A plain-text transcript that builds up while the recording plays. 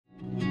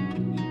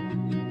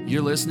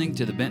You're listening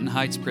to the Benton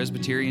Heights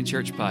Presbyterian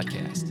Church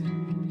podcast.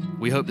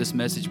 We hope this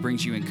message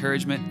brings you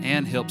encouragement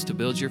and helps to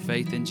build your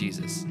faith in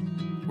Jesus.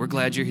 We're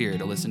glad you're here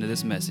to listen to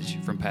this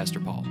message from Pastor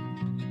Paul.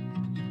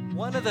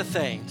 One of the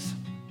things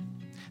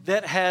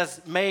that has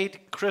made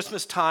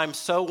Christmas time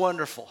so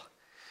wonderful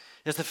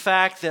is the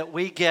fact that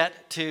we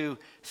get to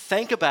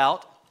think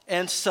about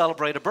and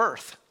celebrate a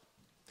birth.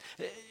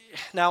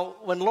 Now,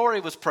 when Lori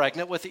was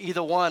pregnant with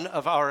either one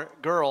of our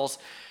girls,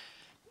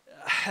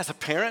 as a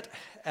parent,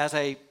 as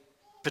a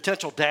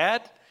potential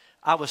dad,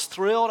 I was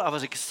thrilled, I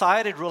was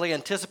excited, really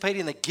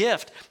anticipating the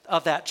gift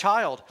of that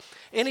child.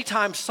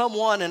 Anytime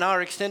someone in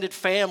our extended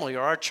family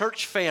or our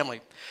church family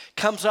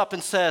comes up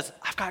and says,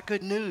 I've got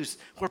good news,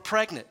 we're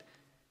pregnant,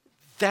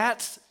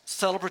 that's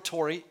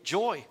celebratory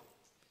joy.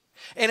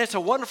 And it's a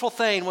wonderful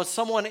thing when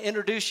someone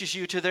introduces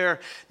you to their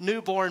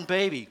newborn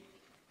baby.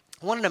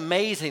 What an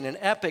amazing and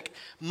epic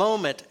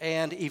moment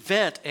and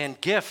event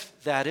and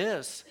gift that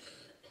is.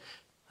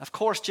 Of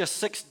course, just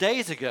 6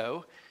 days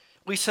ago,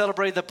 we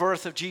celebrated the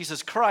birth of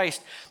Jesus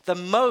Christ, the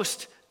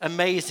most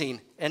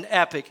amazing and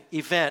epic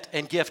event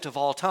and gift of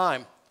all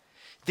time.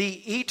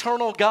 The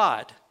eternal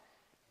God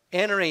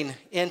entering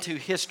into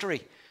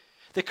history.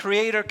 The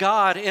Creator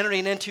God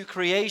entering into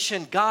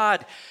creation.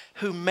 God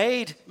who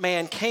made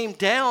man came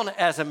down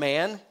as a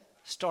man,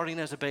 starting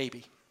as a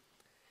baby.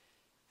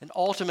 And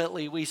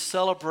ultimately, we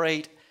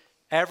celebrate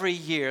every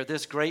year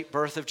this great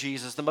birth of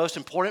Jesus, the most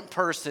important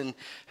person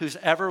who's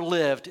ever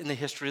lived in the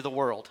history of the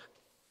world.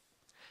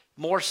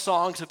 More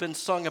songs have been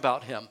sung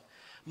about him,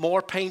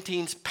 more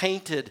paintings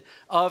painted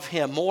of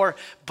him, more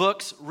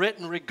books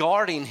written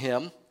regarding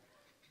him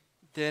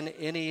than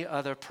any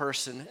other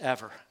person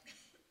ever.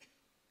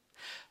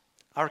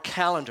 Our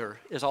calendar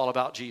is all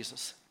about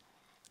Jesus.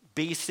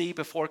 BC,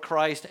 before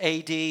Christ,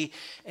 AD,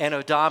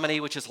 Anno Domini,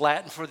 which is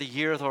Latin for the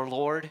year of our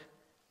Lord.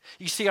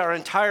 You see, our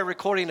entire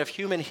recording of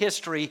human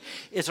history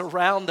is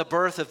around the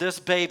birth of this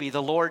baby,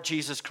 the Lord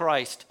Jesus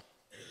Christ.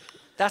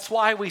 That's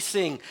why we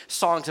sing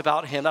songs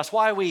about him. That's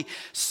why we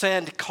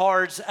send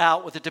cards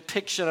out with a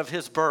depiction of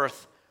his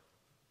birth.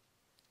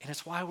 And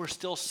it's why we're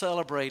still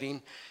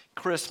celebrating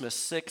Christmas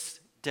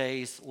 6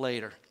 days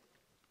later.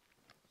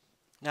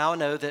 Now I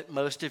know that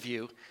most of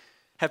you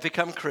have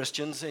become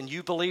Christians and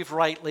you believe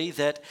rightly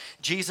that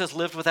Jesus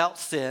lived without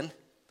sin.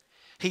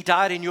 He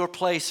died in your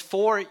place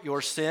for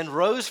your sin,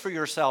 rose for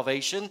your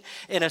salvation,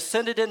 and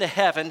ascended into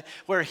heaven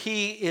where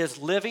he is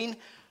living,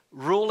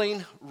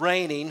 ruling,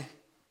 reigning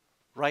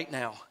right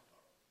now.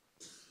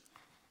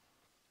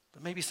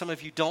 But maybe some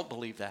of you don't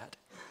believe that.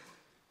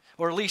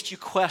 Or at least you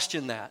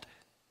question that.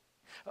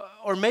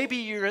 Or maybe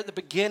you're at the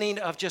beginning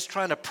of just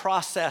trying to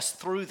process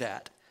through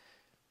that.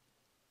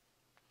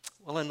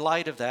 Well, in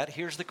light of that,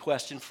 here's the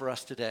question for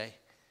us today.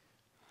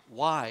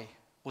 Why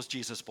was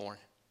Jesus born?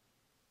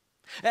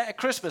 At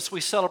Christmas,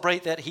 we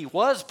celebrate that he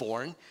was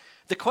born.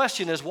 The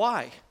question is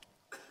why?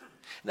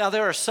 Now,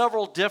 there are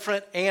several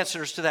different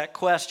answers to that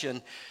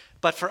question,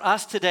 but for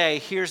us today,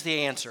 here's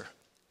the answer.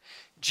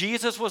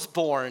 Jesus was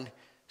born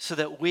so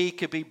that we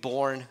could be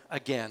born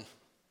again.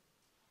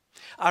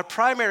 Our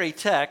primary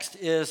text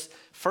is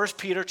 1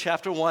 Peter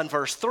chapter 1,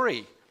 verse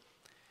 3.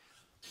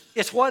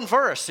 It's one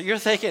verse, so you're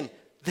thinking,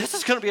 this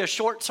is going to be a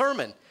short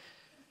sermon.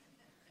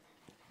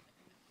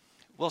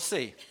 We'll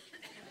see.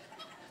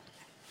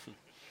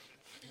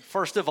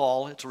 First of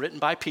all, it's written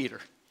by Peter.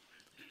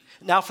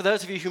 Now, for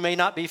those of you who may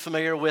not be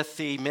familiar with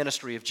the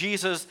ministry of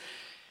Jesus,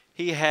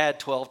 he had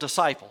 12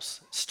 disciples,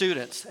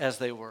 students as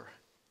they were,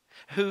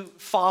 who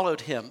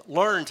followed him,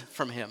 learned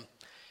from him.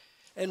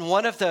 And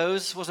one of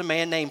those was a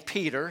man named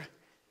Peter.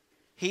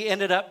 He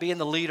ended up being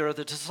the leader of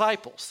the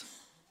disciples.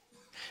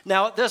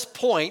 Now, at this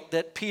point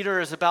that Peter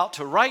is about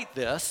to write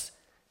this,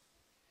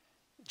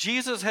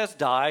 Jesus has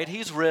died,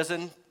 he's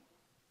risen,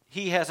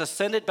 he has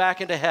ascended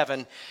back into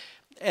heaven,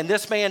 and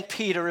this man,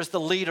 Peter, is the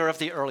leader of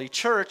the early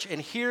church,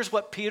 and here's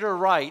what Peter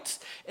writes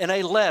in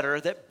a letter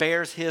that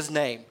bears his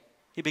name.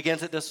 He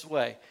begins it this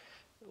way,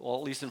 well,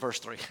 at least in verse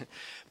 3.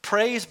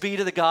 Praise be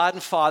to the God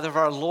and Father of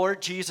our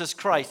Lord Jesus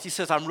Christ. He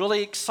says, I'm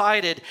really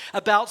excited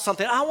about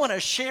something. I want to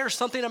share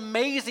something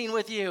amazing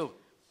with you.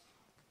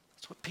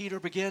 That's what Peter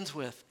begins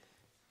with.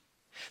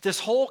 This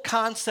whole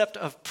concept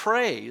of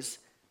praise,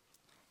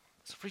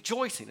 it's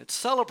rejoicing, it's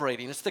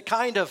celebrating. It's the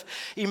kind of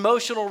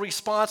emotional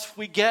response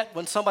we get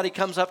when somebody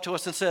comes up to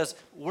us and says,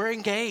 we're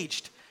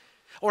engaged.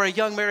 Or a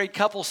young married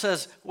couple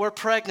says, we're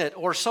pregnant.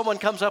 Or someone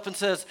comes up and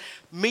says,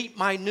 meet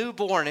my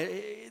newborn.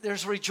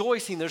 There's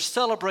rejoicing, there's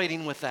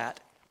celebrating with that.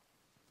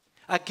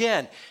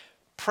 Again,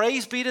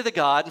 praise be to the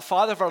God and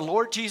Father of our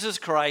Lord Jesus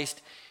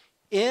Christ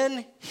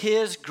in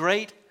his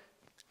great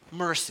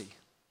mercy.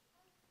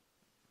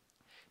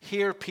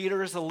 Here,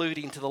 Peter is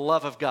alluding to the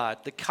love of God,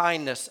 the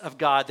kindness of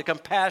God, the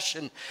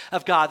compassion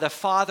of God, the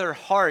Father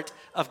heart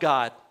of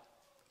God.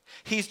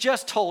 He's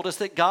just told us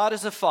that God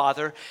is a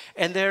father,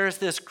 and there is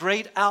this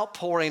great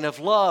outpouring of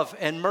love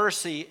and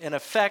mercy and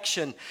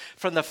affection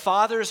from the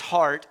Father's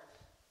heart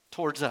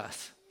towards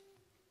us.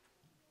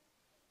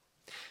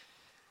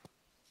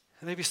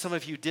 Maybe some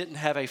of you didn't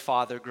have a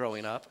father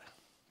growing up.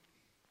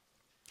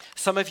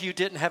 Some of you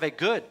didn't have a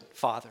good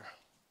father.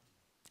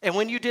 And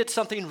when you did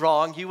something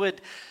wrong, you would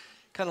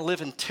kind of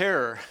live in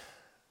terror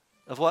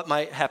of what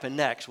might happen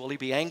next. Will he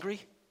be angry?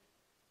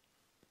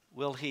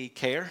 Will he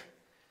care?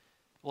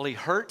 Will he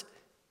hurt?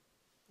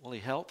 Will he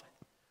help?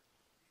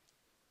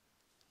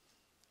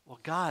 Well,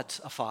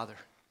 God's a father,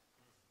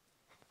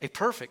 a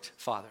perfect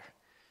father,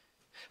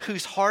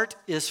 whose heart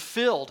is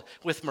filled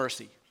with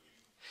mercy.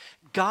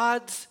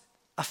 God's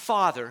a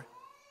father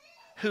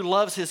who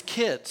loves his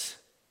kids.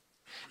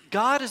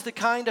 God is the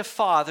kind of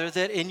father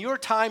that in your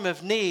time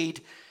of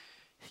need,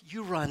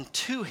 you run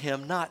to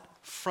him, not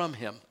from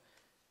him,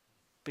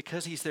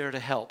 because he's there to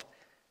help,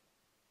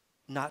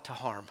 not to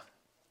harm.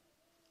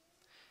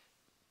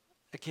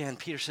 Again,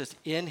 Peter says,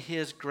 in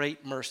his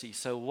great mercy.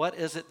 So what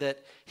is it that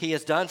he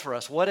has done for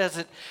us? What is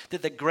it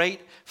that the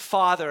great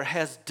Father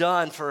has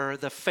done for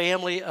the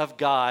family of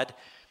God?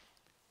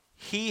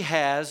 He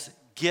has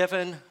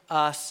given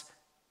us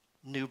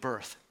new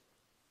birth.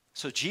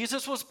 So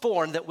Jesus was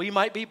born that we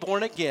might be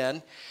born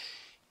again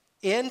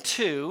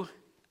into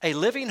a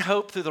living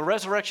hope through the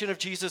resurrection of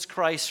Jesus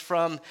Christ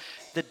from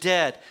the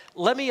dead.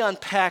 Let me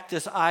unpack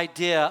this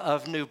idea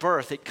of new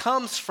birth. It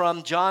comes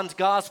from John's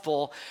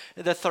Gospel,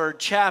 the 3rd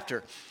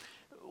chapter.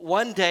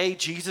 One day,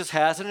 Jesus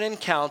has an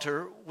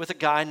encounter with a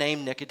guy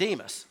named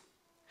Nicodemus.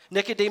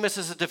 Nicodemus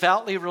is a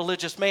devoutly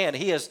religious man.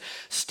 He has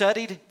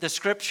studied the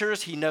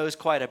scriptures. He knows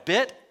quite a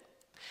bit.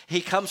 He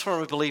comes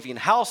from a believing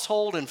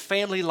household and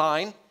family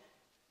line.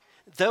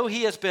 Though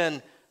he has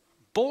been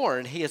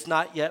born, he has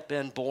not yet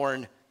been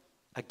born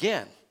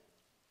again.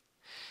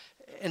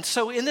 And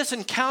so in this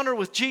encounter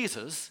with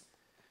Jesus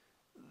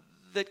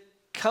that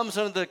comes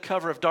under the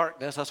cover of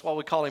darkness, that's why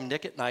we call him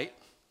Nick at Night.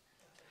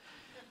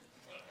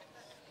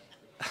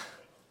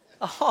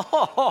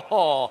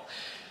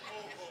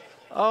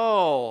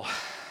 Oh,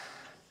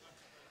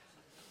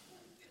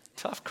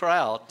 tough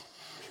crowd.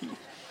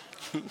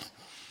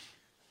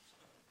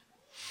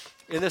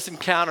 In this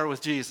encounter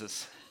with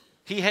Jesus,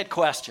 he had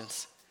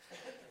questions.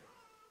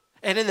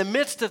 And in the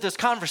midst of this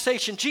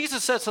conversation,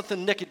 Jesus said something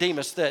to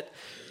Nicodemus that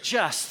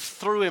just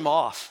threw him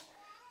off,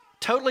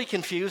 totally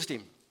confused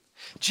him.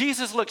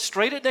 Jesus looked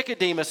straight at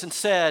Nicodemus and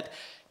said,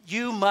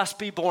 "You must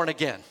be born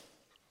again."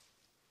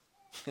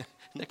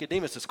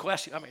 Nicodemus'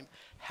 question,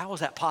 how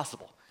is that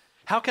possible?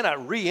 How can I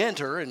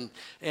re-enter and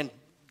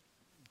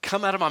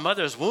come out of my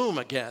mother's womb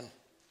again?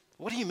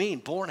 What do you mean,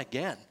 born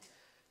again?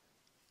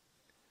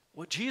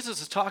 What Jesus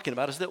is talking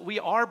about is that we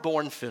are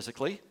born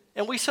physically,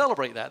 and we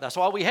celebrate that. That's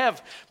why we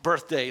have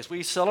birthdays.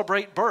 We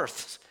celebrate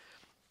births.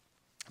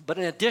 But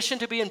in addition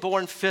to being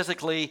born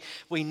physically,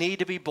 we need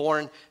to be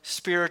born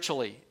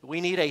spiritually.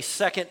 We need a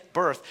second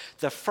birth.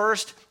 The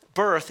first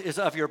birth is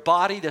of your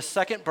body. The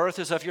second birth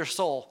is of your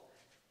soul.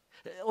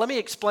 Let me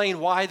explain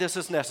why this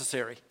is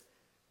necessary.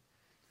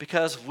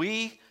 Because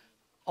we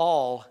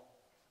all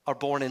are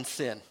born in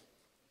sin.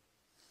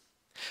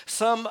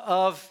 Some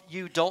of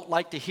you don't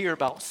like to hear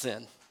about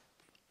sin,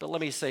 but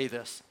let me say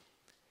this.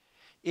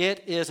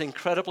 It is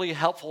incredibly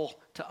helpful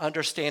to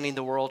understanding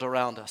the world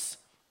around us.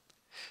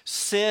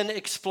 Sin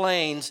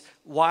explains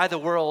why the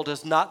world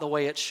is not the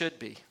way it should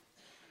be.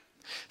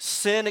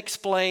 Sin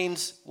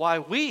explains why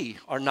we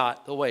are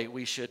not the way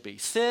we should be.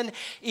 Sin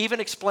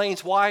even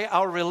explains why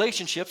our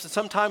relationships, and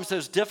sometimes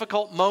those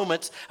difficult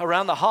moments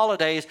around the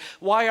holidays,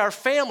 why our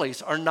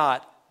families are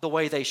not the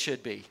way they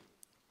should be.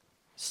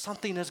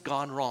 Something has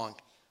gone wrong.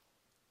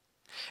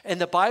 And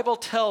the Bible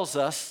tells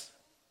us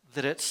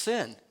that it's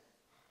sin.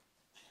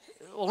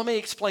 Well, let me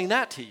explain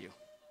that to you.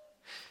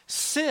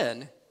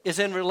 Sin is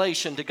in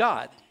relation to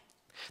God.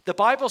 The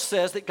Bible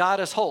says that God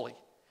is holy,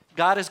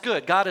 God is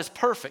good, God is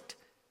perfect.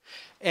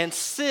 And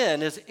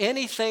sin is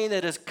anything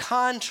that is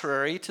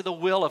contrary to the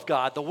will of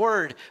God, the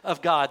word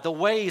of God, the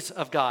ways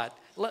of God.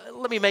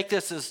 Let me make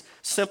this as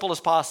simple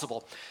as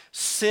possible.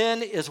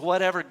 Sin is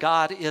whatever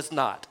God is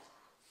not.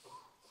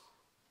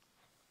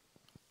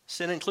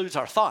 Sin includes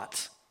our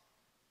thoughts,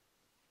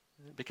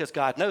 because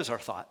God knows our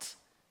thoughts.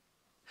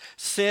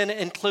 Sin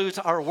includes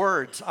our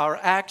words, our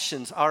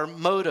actions, our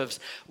motives,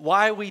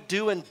 why we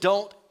do and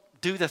don't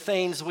do the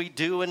things we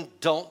do and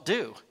don't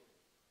do.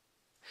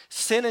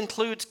 Sin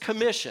includes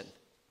commission.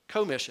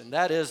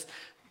 That is,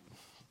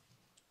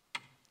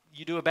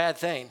 you do a bad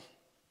thing.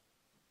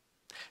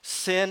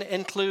 Sin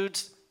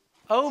includes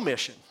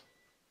omission,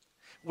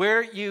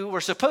 where you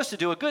were supposed to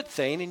do a good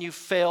thing and you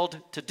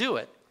failed to do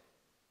it.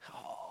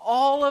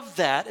 All of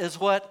that is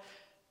what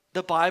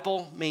the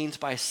Bible means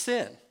by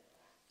sin.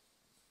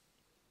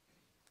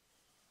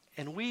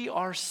 And we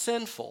are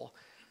sinful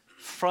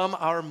from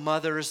our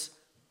mother's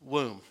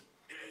womb.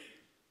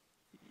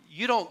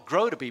 You don't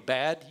grow to be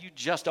bad, you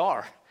just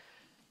are.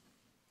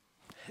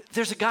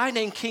 There's a guy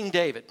named King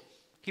David.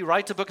 He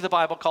writes a book of the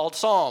Bible called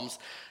Psalms,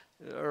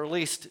 or at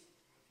least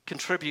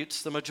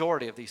contributes the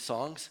majority of these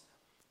songs.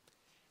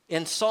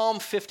 In Psalm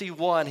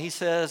 51, he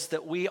says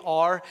that we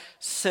are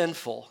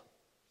sinful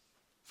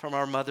from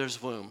our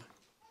mother's womb.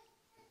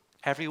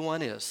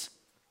 Everyone is,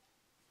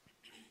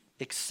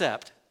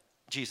 except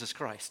Jesus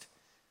Christ.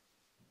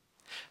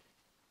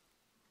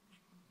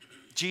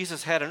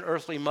 Jesus had an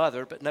earthly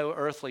mother, but no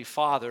earthly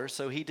father,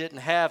 so he didn't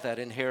have that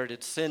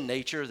inherited sin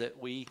nature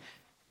that we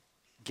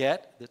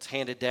get, that's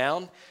handed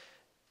down.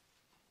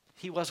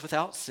 He was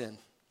without sin.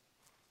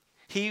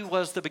 He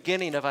was the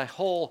beginning of a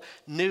whole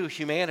new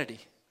humanity.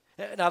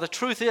 Now, the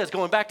truth is,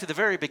 going back to the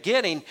very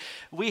beginning,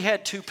 we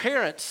had two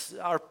parents.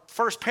 Our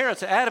first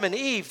parents, Adam and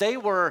Eve, they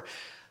were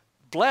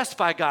blessed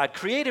by God,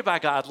 created by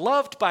God,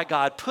 loved by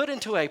God, put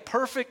into a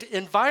perfect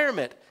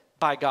environment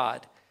by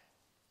God.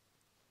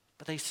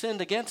 But they sinned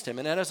against him.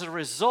 And then as a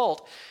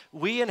result,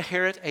 we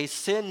inherit a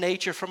sin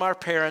nature from our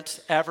parents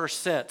ever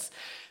since.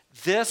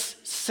 This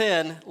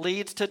sin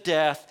leads to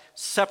death,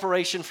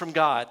 separation from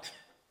God.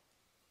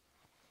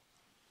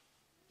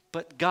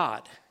 But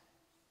God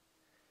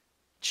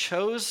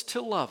chose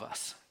to love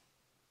us,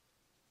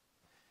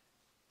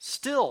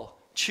 still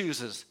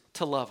chooses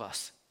to love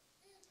us,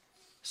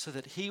 so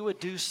that he would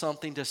do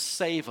something to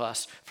save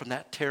us from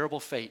that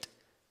terrible fate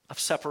of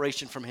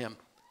separation from him.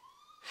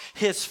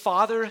 His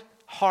Father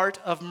heart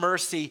of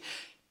mercy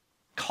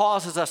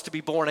causes us to be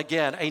born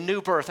again, a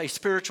new birth, a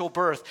spiritual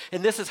birth.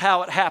 And this is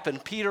how it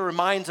happened. Peter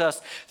reminds us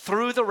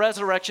through the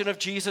resurrection of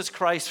Jesus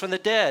Christ from the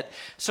dead.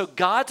 So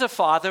God's a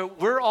Father,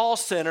 we're all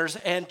sinners,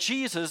 and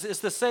Jesus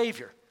is the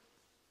Savior.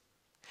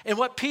 And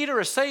what Peter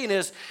is saying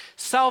is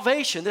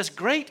salvation, this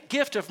great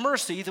gift of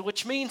mercy,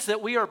 which means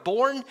that we are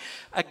born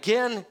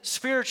again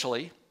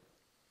spiritually,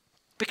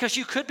 because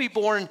you could be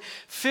born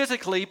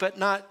physically but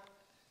not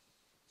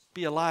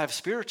be alive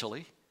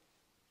spiritually.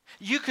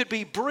 You could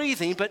be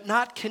breathing but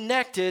not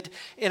connected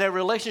in a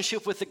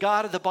relationship with the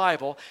God of the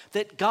Bible,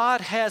 that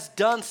God has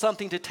done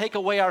something to take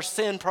away our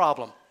sin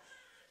problem.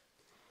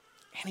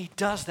 And he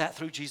does that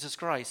through Jesus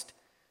Christ.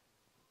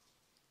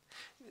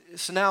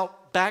 So now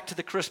back to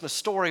the Christmas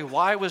story.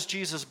 Why was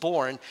Jesus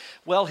born?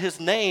 Well, his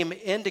name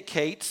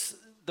indicates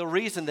the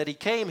reason that he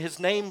came. His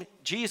name,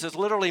 Jesus,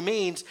 literally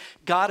means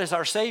God is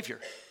our Savior.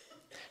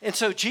 And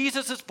so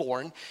Jesus is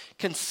born,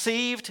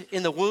 conceived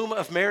in the womb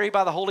of Mary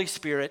by the Holy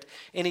Spirit,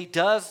 and he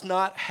does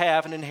not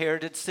have an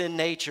inherited sin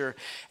nature.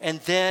 And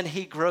then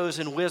he grows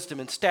in wisdom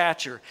and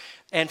stature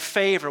and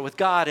favor with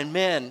God and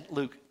men,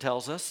 Luke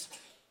tells us.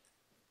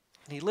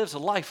 And he lives a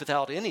life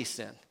without any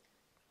sin.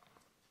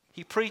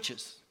 He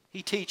preaches,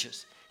 he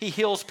teaches, he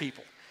heals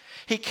people.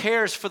 He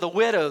cares for the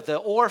widow, the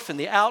orphan,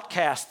 the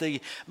outcast, the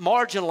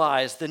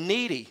marginalized, the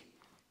needy.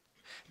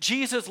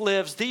 Jesus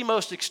lives the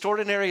most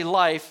extraordinary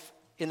life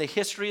in the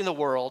history in the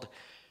world,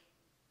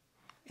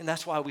 and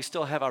that's why we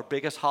still have our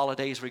biggest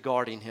holidays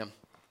regarding him.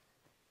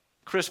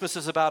 Christmas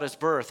is about his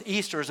birth.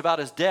 Easter is about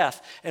his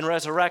death and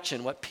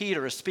resurrection, what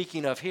Peter is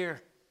speaking of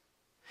here.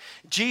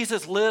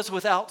 Jesus lives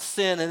without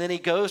sin, and then he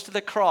goes to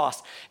the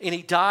cross, and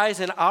he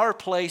dies in our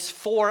place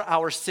for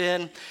our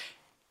sin,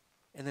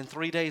 and then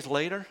 3 days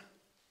later,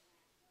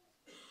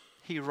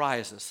 he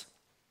rises.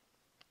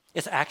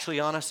 It's actually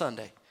on a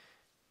Sunday,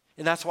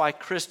 and that's why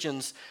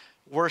Christians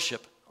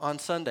worship on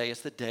Sunday.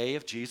 It's the day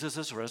of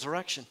Jesus'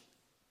 resurrection.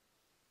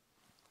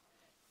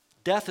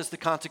 Death is the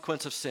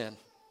consequence of sin.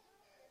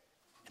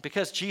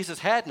 Because Jesus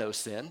had no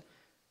sin,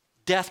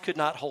 death could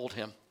not hold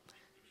him.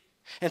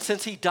 And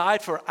since he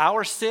died for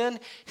our sin,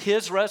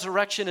 his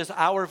resurrection is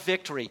our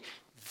victory.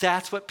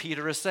 That's what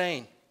Peter is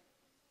saying.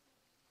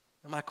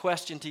 And my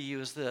question to you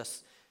is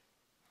this: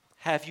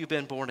 have you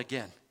been born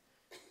again?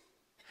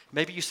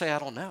 Maybe you say, I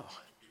don't know.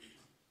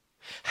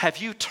 Have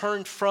you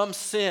turned from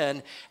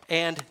sin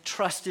and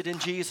trusted in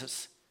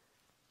Jesus?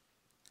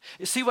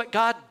 You see, what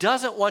God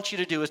doesn't want you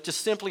to do is to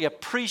simply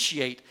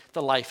appreciate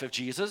the life of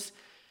Jesus.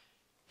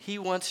 He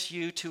wants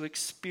you to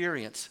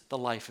experience the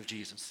life of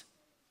Jesus.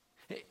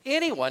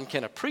 Anyone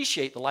can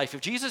appreciate the life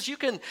of Jesus. You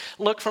can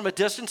look from a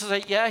distance and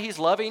say, yeah, he's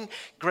loving,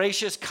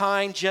 gracious,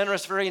 kind,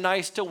 generous, very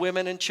nice to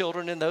women and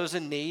children and those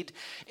in need.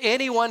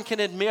 Anyone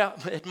can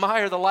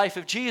admire the life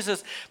of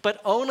Jesus,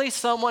 but only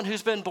someone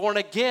who's been born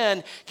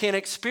again can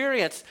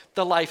experience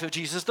the life of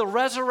Jesus, the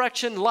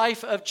resurrection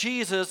life of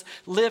Jesus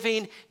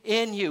living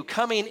in you,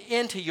 coming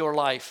into your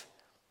life.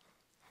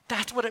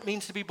 That's what it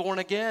means to be born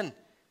again.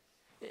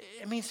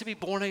 It means to be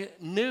born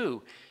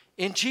anew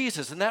in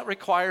Jesus, and that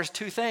requires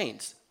two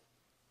things: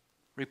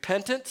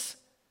 repentance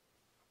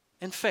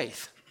and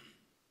faith.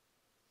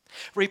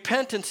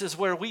 Repentance is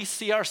where we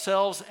see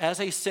ourselves as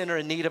a sinner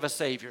in need of a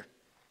Savior.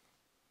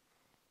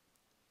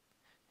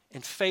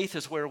 And faith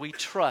is where we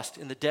trust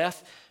in the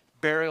death,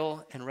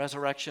 burial, and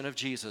resurrection of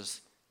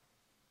Jesus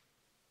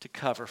to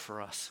cover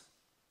for us.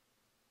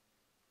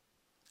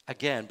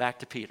 Again, back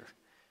to Peter.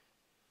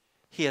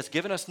 He has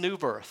given us new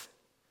birth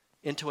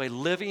into a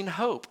living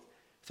hope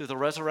through the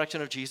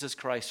resurrection of Jesus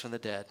Christ from the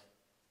dead.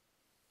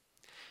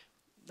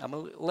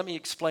 Now, let me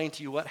explain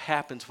to you what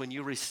happens when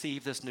you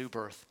receive this new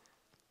birth.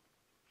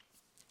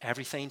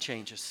 Everything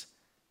changes.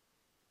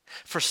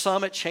 For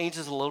some, it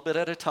changes a little bit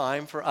at a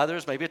time. For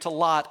others, maybe it's a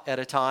lot at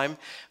a time.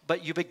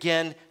 But you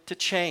begin to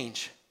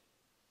change.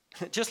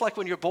 Just like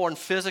when you're born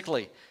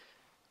physically,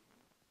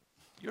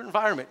 your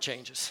environment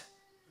changes.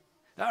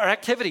 Our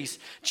activities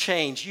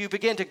change. You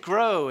begin to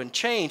grow and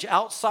change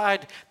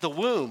outside the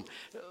womb.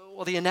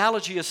 Well, the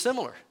analogy is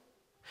similar.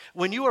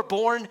 When you are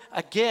born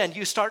again,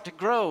 you start to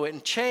grow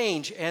and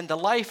change, and the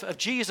life of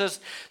Jesus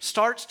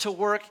starts to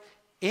work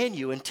in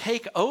you and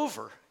take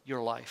over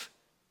your life.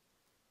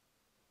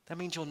 That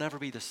means you'll never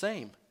be the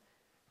same.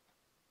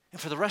 And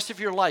for the rest of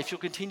your life,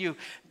 you'll continue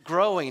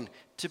growing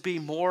to be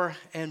more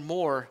and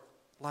more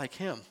like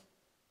him.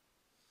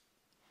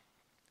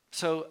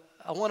 So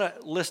I want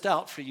to list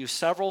out for you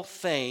several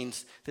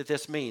things that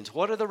this means.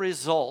 What are the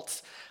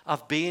results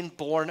of being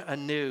born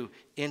anew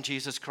in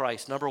Jesus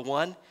Christ? Number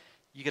one,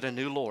 you get a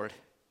new Lord.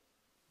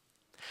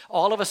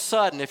 All of a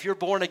sudden, if you're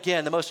born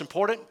again, the most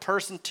important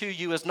person to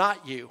you is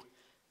not you.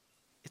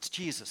 It's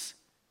Jesus.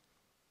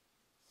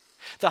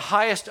 The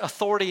highest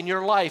authority in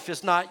your life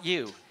is not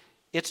you.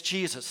 It's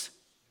Jesus.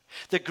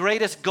 The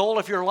greatest goal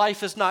of your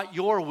life is not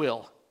your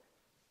will,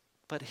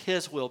 but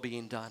his will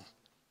being done.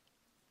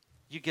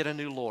 You get a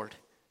new Lord.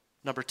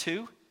 Number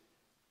two,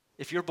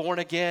 if you're born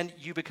again,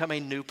 you become a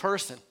new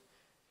person.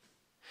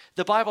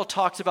 The Bible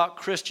talks about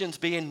Christians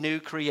being new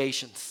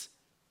creations.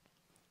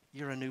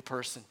 You're a new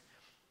person.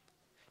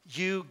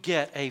 You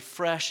get a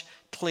fresh,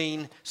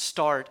 clean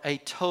start, a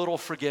total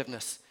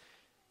forgiveness.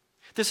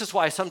 This is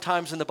why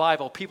sometimes in the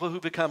Bible, people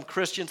who become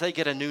Christians, they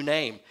get a new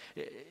name.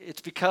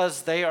 It's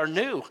because they are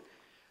new.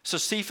 So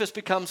Cephas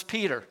becomes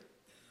Peter.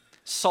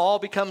 Saul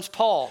becomes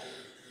Paul.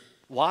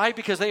 Why?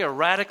 Because they are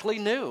radically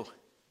new.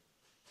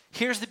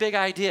 Here's the big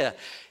idea.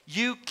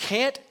 You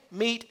can't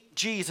meet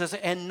Jesus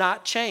and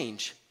not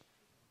change.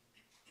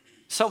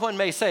 Someone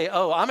may say,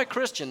 oh, I'm a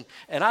Christian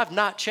and I've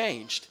not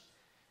changed.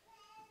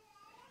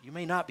 You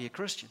may not be a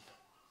Christian.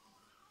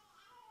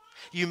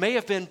 You may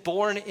have been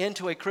born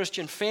into a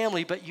Christian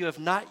family, but you have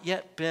not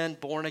yet been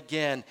born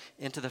again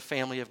into the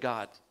family of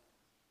God.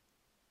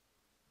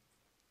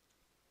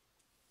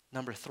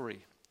 Number three.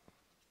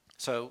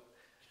 So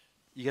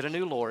you get a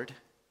new Lord.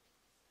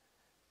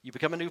 You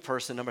become a new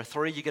person. Number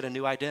three, you get a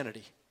new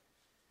identity.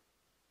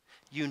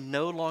 You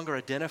no longer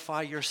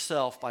identify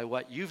yourself by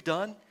what you've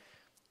done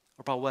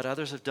or by what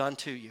others have done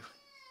to you.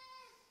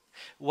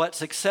 What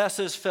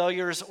successes,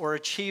 failures, or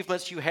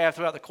achievements you have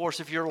throughout the course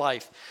of your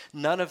life,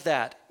 none of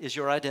that is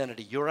your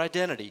identity. Your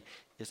identity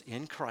is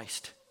in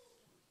Christ.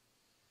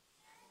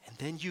 And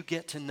then you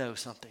get to know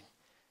something.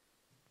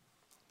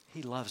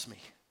 He loves me.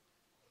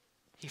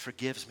 He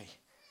forgives me.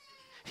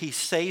 He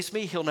saves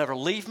me. He'll never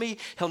leave me.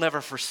 He'll never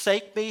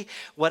forsake me.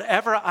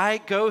 Whatever I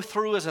go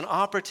through is an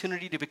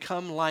opportunity to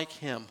become like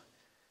him.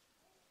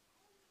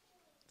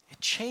 It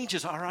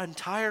changes our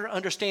entire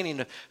understanding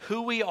of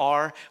who we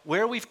are,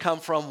 where we've come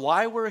from,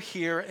 why we're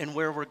here, and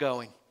where we're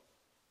going.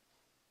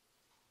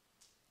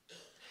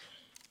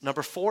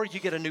 Number four, you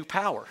get a new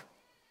power.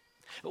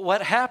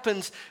 What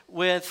happens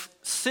with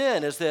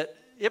sin is that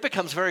it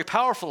becomes very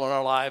powerful in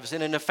our lives,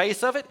 and in the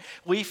face of it,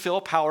 we feel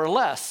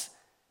powerless.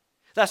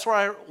 That's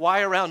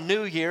why around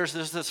New Year's,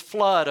 there's this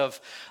flood of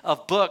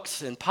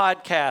books and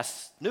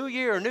podcasts. New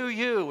year, new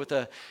you, with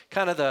the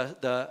kind of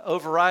the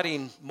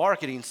overriding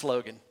marketing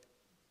slogan.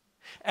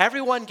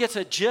 Everyone gets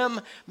a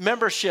gym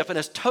membership and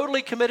is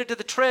totally committed to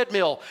the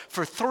treadmill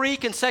for 3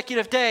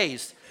 consecutive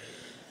days.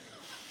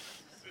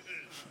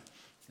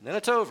 And then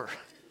it's over.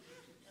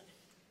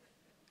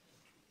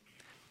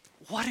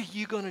 What are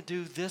you going to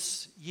do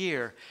this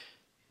year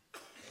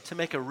to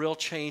make a real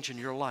change in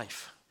your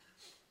life?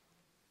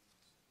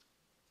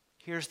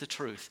 Here's the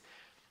truth.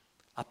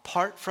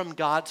 Apart from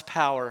God's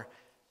power,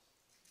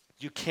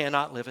 you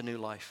cannot live a new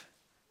life.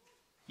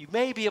 You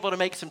may be able to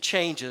make some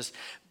changes,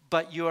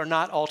 but you are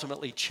not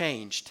ultimately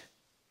changed.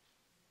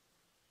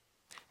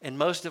 And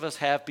most of us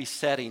have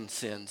besetting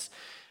sins.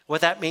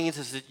 What that means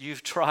is that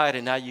you've tried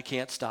and now you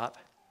can't stop.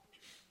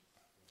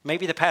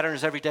 Maybe the pattern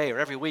is every day or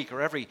every week or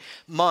every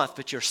month,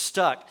 but you're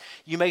stuck.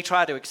 You may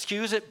try to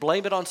excuse it,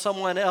 blame it on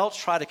someone else,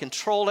 try to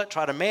control it,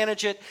 try to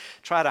manage it,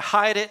 try to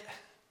hide it.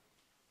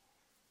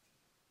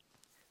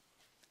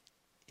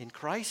 In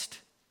Christ,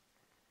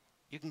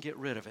 you can get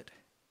rid of it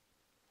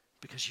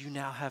because you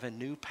now have a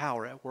new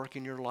power at work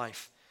in your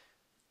life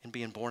and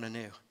being born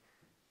anew.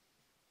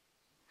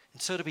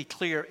 And so to be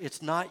clear,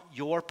 it's not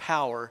your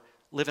power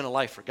living a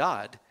life for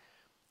God.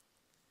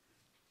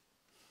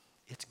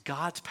 It's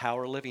God's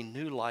power living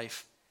new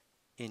life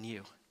in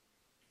you.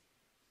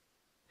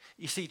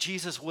 You see,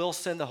 Jesus will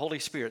send the Holy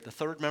Spirit, the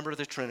third member of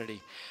the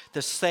Trinity,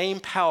 the same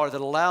power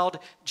that allowed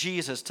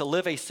Jesus to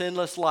live a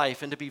sinless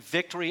life and to be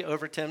victory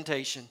over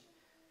temptation.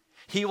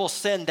 He will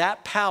send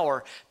that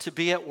power to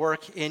be at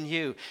work in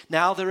you.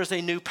 Now there is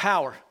a new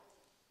power.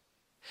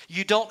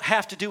 You don't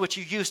have to do what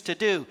you used to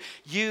do.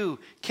 You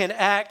can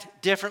act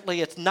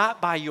differently. It's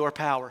not by your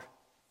power.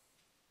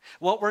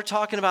 What we're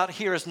talking about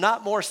here is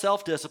not more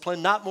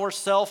self-discipline, not more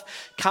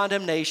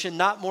self-condemnation,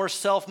 not more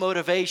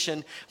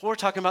self-motivation. We're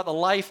talking about the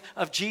life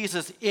of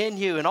Jesus in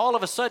you. And all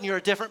of a sudden, you're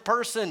a different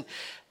person.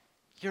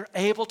 You're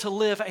able to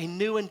live a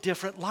new and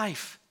different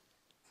life.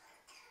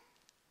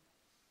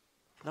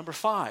 Number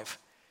 5,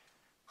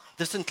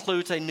 this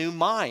includes a new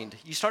mind.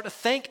 You start to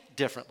think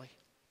differently.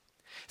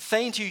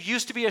 Things you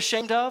used to be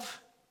ashamed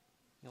of,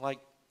 like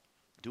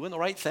doing the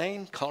right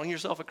thing, calling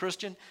yourself a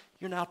Christian,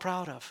 you're now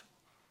proud of.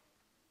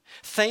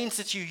 Things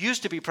that you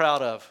used to be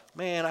proud of.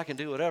 Man, I can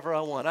do whatever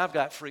I want. I've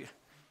got free.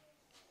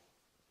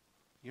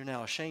 You're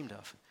now ashamed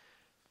of.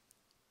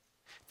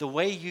 The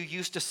way you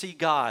used to see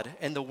God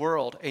and the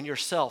world and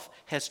yourself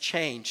has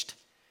changed.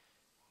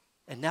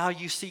 And now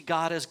you see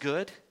God as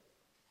good.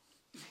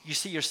 You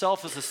see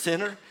yourself as a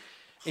sinner.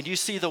 And you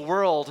see the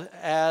world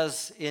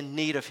as in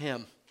need of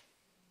Him.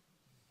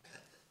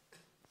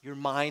 Your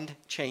mind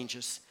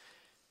changes.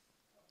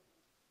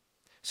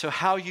 So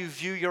how you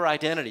view your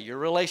identity, your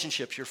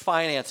relationships, your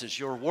finances,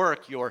 your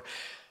work, your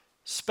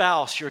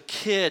spouse, your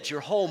kids,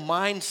 your whole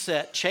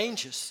mindset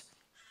changes.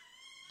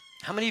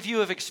 How many of you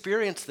have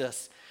experienced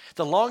this?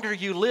 The longer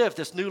you live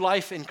this new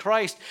life in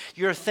Christ,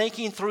 you're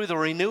thinking through the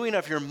renewing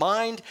of your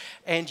mind,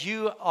 and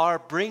you are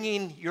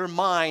bringing your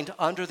mind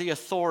under the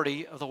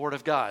authority of the Word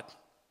of God.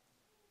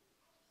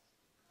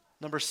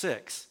 Number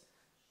 6,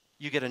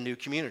 you get a new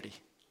community.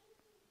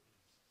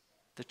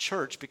 The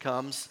church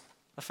becomes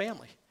a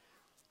family.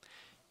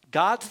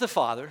 God's the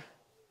Father.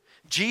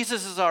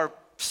 Jesus is our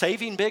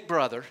saving big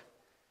brother.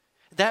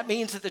 That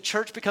means that the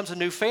church becomes a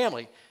new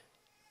family.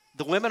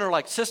 The women are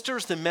like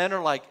sisters, the men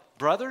are like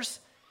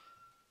brothers.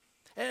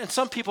 And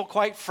some people,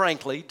 quite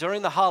frankly,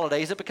 during the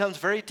holidays, it becomes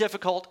very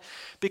difficult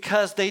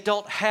because they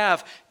don't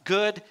have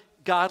good,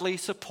 godly,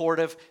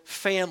 supportive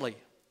family.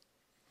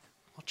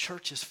 Well,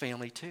 church is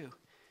family too.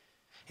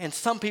 And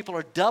some people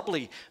are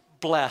doubly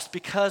blessed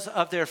because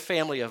of their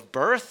family of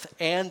birth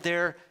and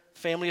their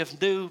family of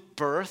new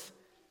birth.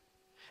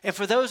 And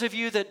for those of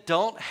you that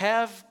don't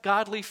have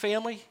godly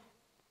family,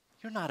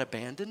 you're not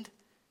abandoned.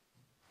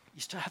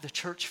 You still have the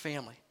church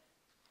family.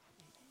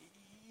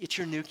 It's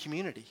your new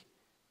community.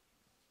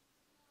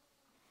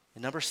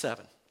 And number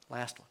 7,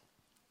 last one,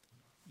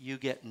 you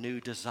get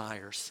new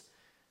desires.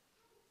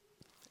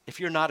 If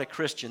you're not a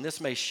Christian, this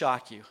may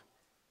shock you.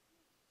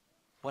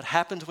 What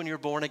happens when you're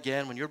born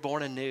again, when you're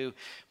born anew,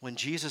 when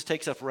Jesus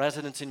takes up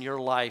residence in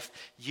your life,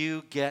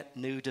 you get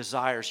new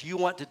desires. You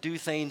want to do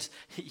things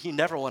you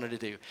never wanted to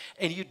do.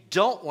 And you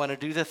don't want to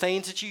do the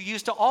things that you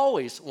used to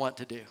always want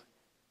to do.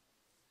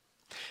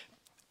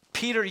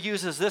 Peter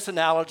uses this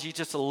analogy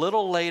just a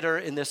little later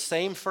in this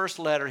same first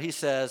letter. He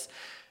says,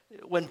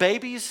 when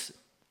babies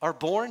are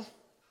born,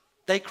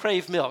 they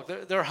crave milk.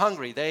 They're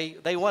hungry.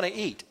 They want to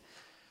eat.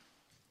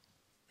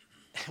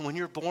 And when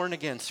you're born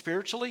again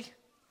spiritually,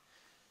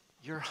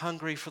 you're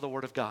hungry for the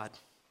Word of God.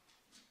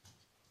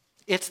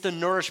 It's the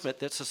nourishment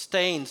that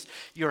sustains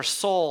your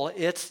soul.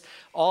 It's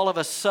all of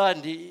a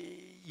sudden,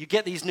 you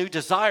get these new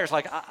desires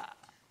like,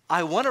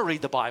 I want to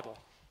read the Bible.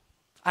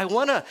 I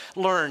want to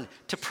learn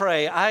to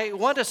pray. I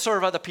want to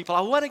serve other people.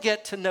 I want to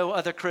get to know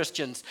other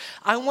Christians.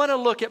 I want to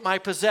look at my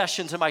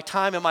possessions and my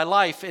time in my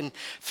life and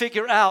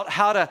figure out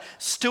how to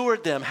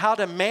steward them, how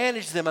to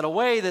manage them in a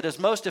way that is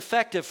most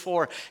effective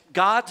for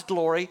God's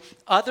glory,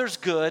 others'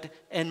 good,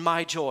 and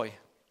my joy.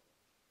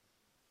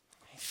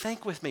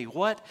 Think with me,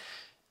 what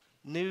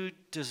new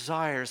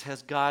desires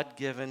has God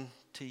given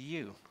to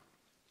you?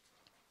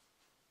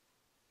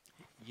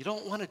 You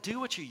don't want to do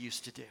what you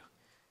used to do.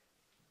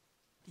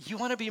 You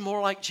want to be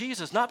more like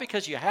Jesus, not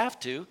because you have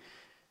to,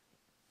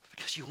 but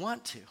because you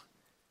want to.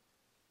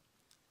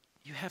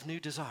 You have new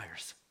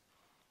desires.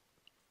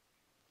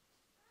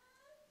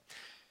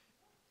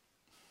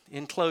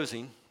 In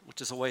closing,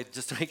 which is a way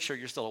just to make sure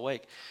you're still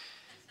awake,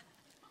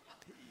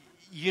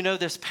 you know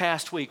this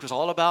past week was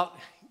all about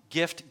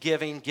gift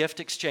giving, gift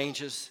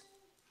exchanges.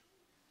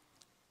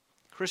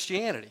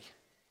 Christianity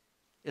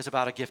is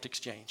about a gift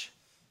exchange.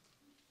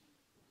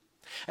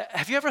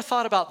 Have you ever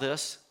thought about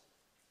this?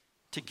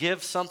 To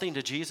give something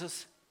to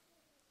Jesus?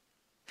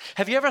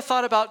 Have you ever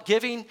thought about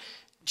giving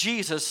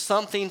Jesus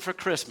something for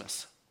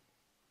Christmas?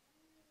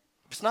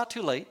 It's not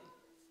too late.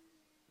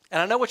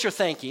 And I know what you're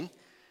thinking.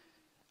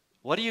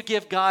 What do you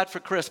give God for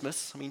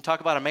Christmas? I mean,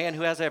 talk about a man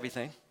who has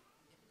everything.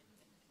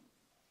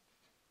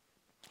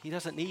 He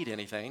doesn't need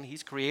anything.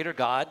 He's Creator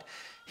God.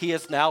 He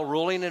is now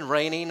ruling and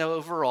reigning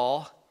over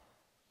all.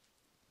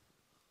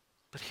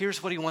 But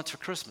here's what He wants for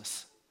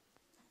Christmas.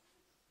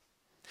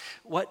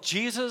 What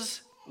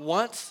Jesus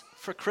wants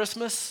for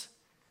Christmas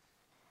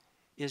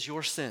is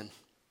your sin.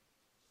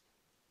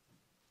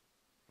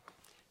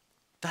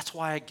 That's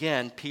why,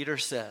 again, Peter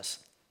says,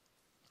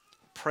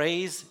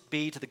 praise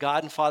be to the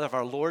God and Father of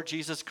our Lord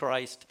Jesus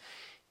Christ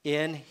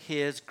in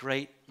His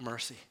great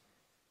mercy.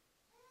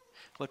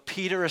 What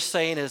Peter is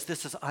saying is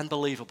this is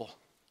unbelievable.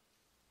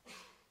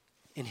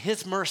 In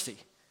His mercy,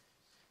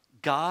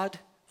 God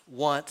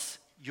wants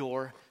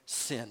your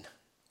sin.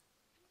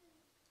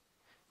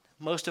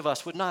 Most of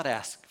us would not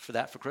ask for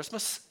that for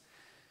Christmas.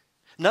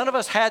 None of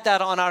us had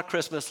that on our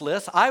Christmas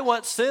list. I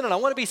want sin and I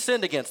want to be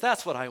sinned against.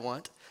 That's what I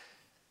want.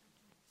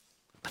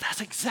 But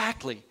that's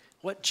exactly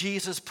what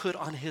Jesus put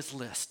on His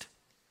list.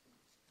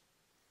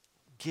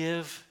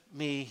 Give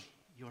me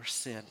your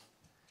sin.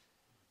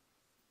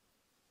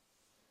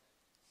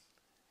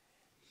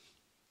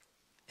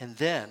 And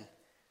then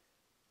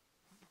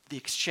the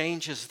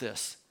exchange is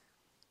this.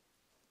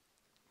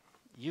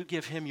 You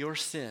give Him your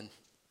sin,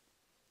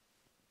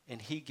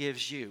 and He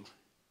gives you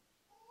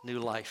new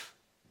life.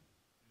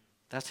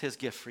 That's His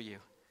gift for you.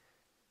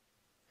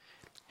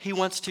 He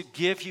wants to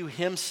give you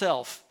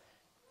himself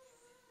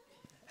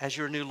as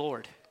your new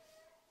Lord.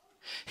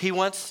 He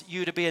wants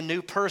you to be a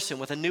new person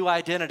with a new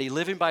identity,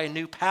 living by a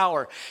new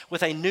power,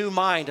 with a new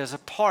mind as a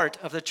part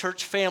of the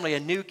church family, a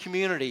new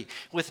community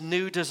with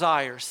new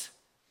desires.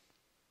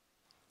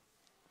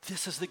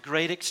 This is the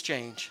great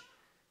exchange.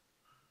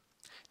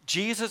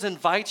 Jesus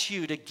invites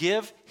you to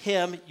give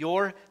him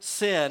your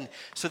sin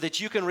so that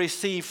you can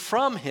receive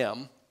from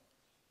him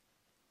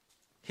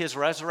his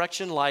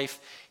resurrection life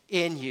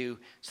in you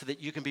so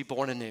that you can be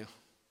born anew.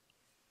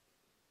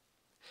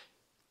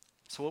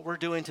 So what we're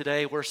doing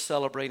today, we're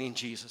celebrating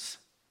Jesus.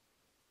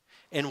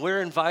 And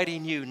we're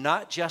inviting you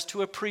not just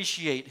to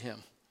appreciate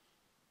him,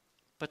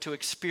 but to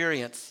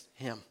experience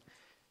him.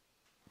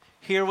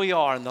 Here we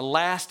are in the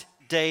last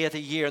day of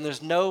the year, and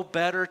there's no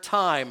better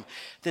time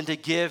than to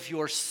give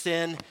your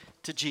sin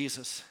to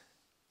Jesus.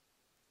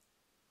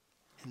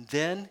 And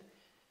then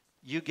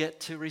you get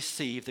to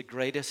receive the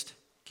greatest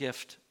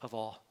gift of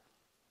all,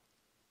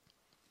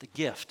 the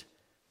gift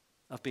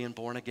of being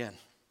born again.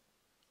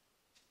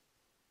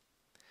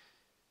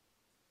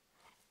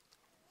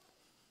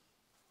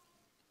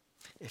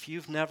 If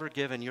you've never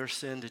given your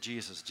sin to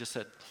Jesus, just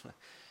said,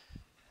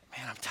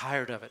 man, I'm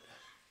tired of it.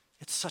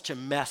 It's such a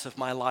mess of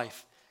my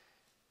life.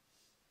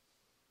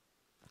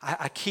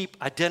 I keep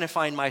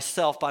identifying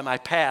myself by my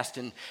past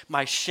and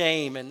my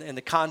shame and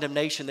the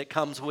condemnation that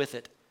comes with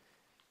it.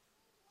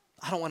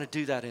 I don't want to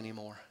do that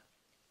anymore.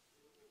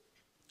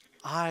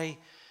 I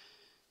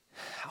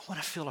want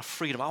to feel a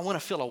freedom. I want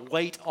to feel a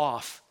weight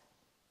off.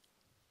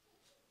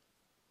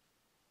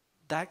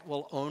 That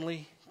will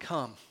only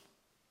come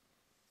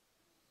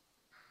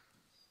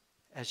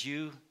as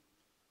you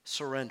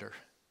surrender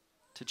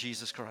to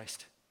Jesus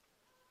Christ.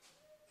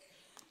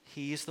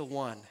 He's the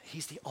one,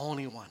 he's the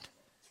only one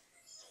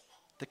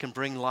that can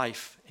bring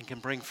life and can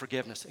bring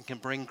forgiveness and can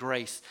bring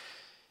grace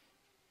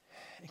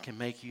and can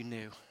make you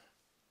new.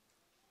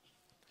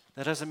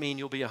 That doesn't mean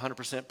you'll be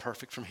 100%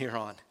 perfect from here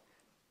on.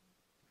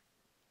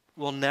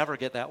 We'll never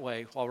get that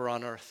way while we're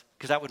on earth,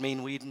 because that would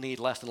mean we'd need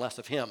less and less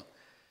of him.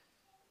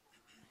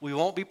 We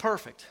won't be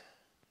perfect,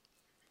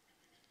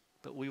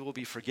 but we will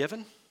be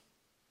forgiven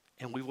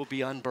and we will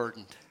be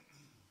unburdened.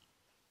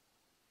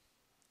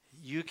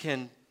 You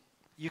can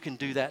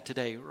do that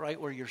today, right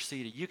where you're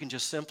seated. You can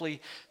just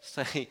simply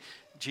say,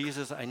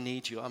 Jesus, I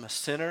need you. I'm a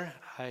sinner.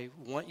 I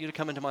want you to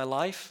come into my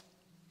life.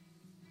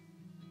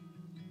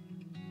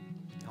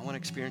 I want to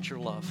experience your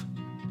love.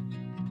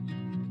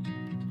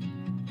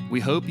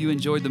 We hope you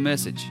enjoyed the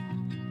message.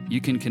 You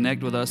can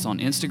connect with us on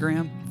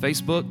Instagram,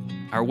 Facebook,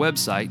 our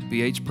website,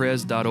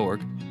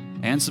 bhpres.org,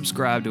 and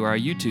subscribe to our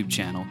YouTube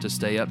channel to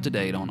stay up to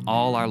date on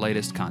all our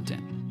latest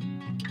content.